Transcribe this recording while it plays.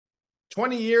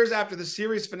20 years after the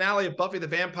series finale of Buffy the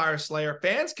Vampire Slayer,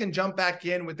 fans can jump back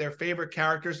in with their favorite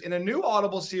characters in a new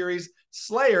Audible series,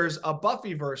 Slayers, a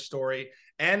Buffyverse story.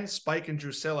 And Spike and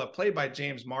Drusilla, played by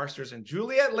James Marsters and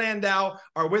Juliet Landau,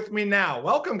 are with me now.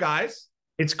 Welcome, guys.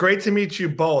 It's great to meet you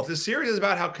both. This series is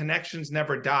about how connections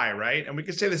never die, right? And we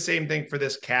could say the same thing for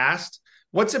this cast.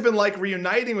 What's it been like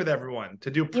reuniting with everyone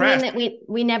to do press? You mean that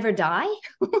we never die?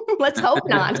 Let's hope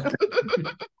not.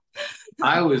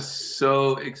 I was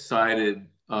so excited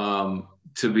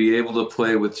to be able to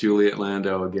play with Juliet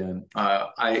Landau again.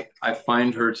 I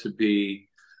find her to be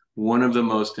one of the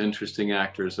most interesting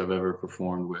actors I've ever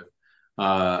performed with.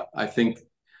 I think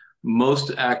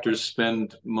most actors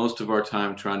spend most of our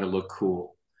time trying to look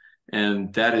cool,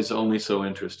 and that is only so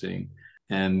interesting.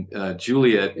 And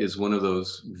Juliet is one of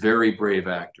those very brave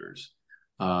actors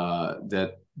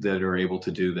that are able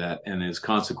to do that, and is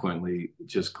consequently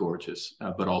just gorgeous,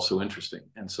 but also interesting.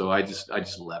 And so I just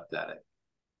leapt at it.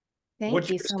 Thank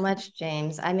you so much,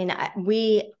 James. I mean,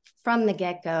 we from the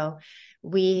get-go,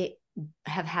 we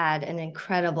have had an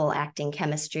incredible acting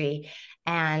chemistry,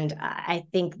 and I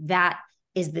think that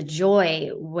is the joy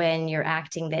when you're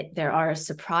acting, that there are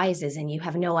surprises and you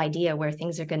have no idea where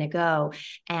things are going to go.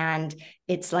 And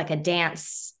it's like a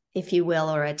dance, if you will,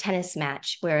 or a tennis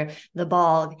match where the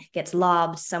ball gets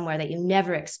lobbed somewhere that you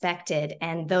never expected.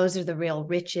 And those are the real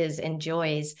riches and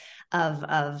joys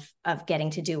of getting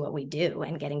to do what we do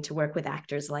and getting to work with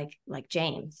actors like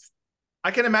James. I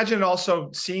can imagine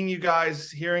also seeing you guys,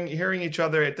 hearing each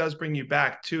other, it does bring you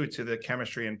back too to the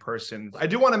chemistry in person. I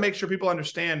do want to make sure people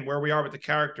understand where we are with the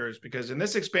characters, because in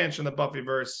this expansion of the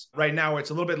Buffyverse, right now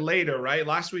it's a little bit later, right?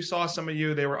 Last we saw some of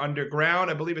you, they were underground.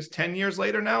 I believe it's 10 years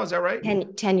later now. Is that right?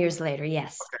 10 years later,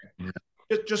 yes.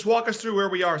 Okay. Just walk us through where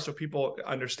we are so people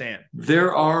understand.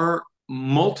 There are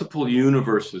multiple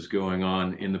universes going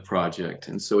on in the project,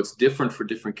 and so it's different for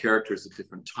different characters at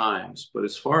different times. But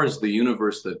as far as the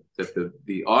universe that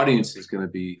the audience is going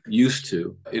to be used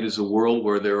to, it is a world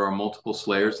where there are multiple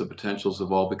slayers. The potentials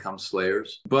have all become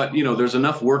slayers, but you know, there's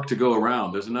enough work to go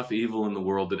around. There's enough evil in the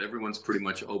world that everyone's pretty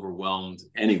much overwhelmed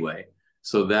anyway,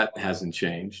 so that hasn't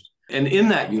changed. And in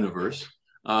that universe,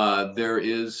 there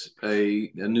is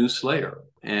a new Slayer,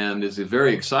 and is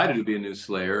very excited to be a new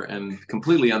Slayer, and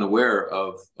completely unaware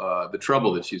of the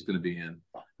trouble that she's going to be in,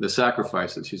 the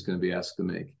sacrifice that she's going to be asked to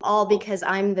make. All because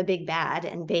I'm the big bad,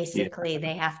 and basically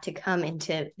they have to come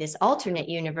into this alternate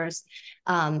universe.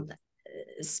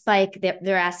 Spike,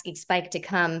 they're asking Spike to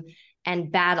come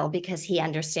and battle because he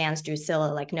understands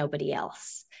Drusilla like nobody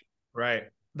else. Right.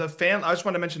 I just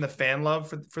want to mention the fan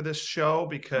love for this show,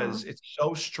 because it's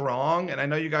so strong. And I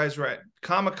know you guys were at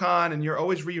Comic-Con and you're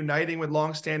always reuniting with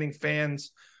longstanding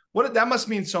fans. That must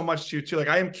mean so much to you too. Like,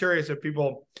 I am curious if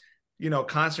people, you know,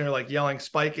 constantly like yelling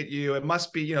Spike at you. It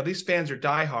must be, you know, these fans are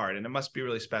diehard, and it must be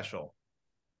really special.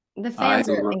 The fans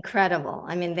are incredible.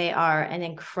 I mean, they are an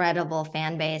incredible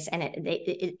fan base, and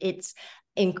it's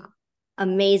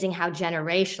amazing how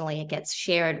generationally it gets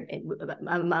shared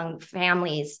among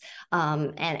families,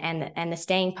 and the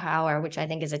staying power, which I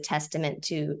think is a testament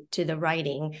to the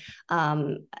writing.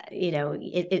 You know,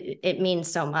 it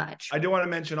means so much. I do want to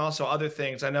mention also other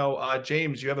things. I know,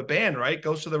 James, you have a band, right?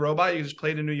 Ghost of the Robot. You just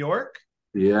played in New York.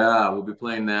 Yeah, we'll be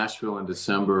playing Nashville in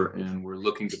December, and we're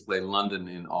looking to play London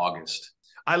in August.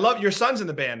 I love your son's in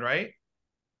the band, right?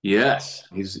 Yes,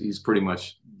 he's pretty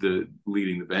much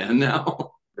leading the band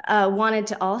now. Wanted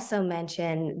to also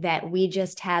mention that we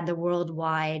just had the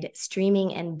worldwide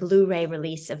streaming and Blu-ray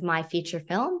release of my feature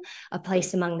film, A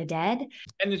Place Among the Dead.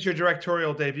 And it's your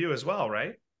directorial debut as well,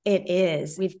 right? It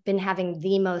is. We've been having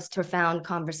the most profound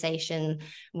conversation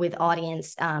with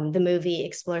audience. The movie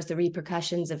explores the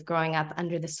repercussions of growing up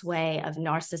under the sway of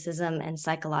narcissism and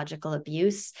psychological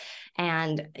abuse.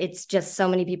 And it's just, so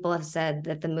many people have said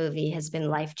that the movie has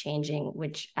been life-changing,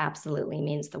 which absolutely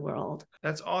means the world.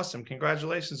 That's awesome.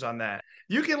 Congratulations on that.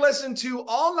 You can listen to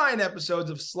all 9 episodes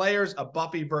of Slayers, a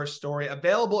Buffyverse story,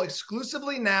 available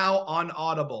exclusively now on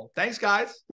Audible. Thanks,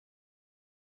 guys.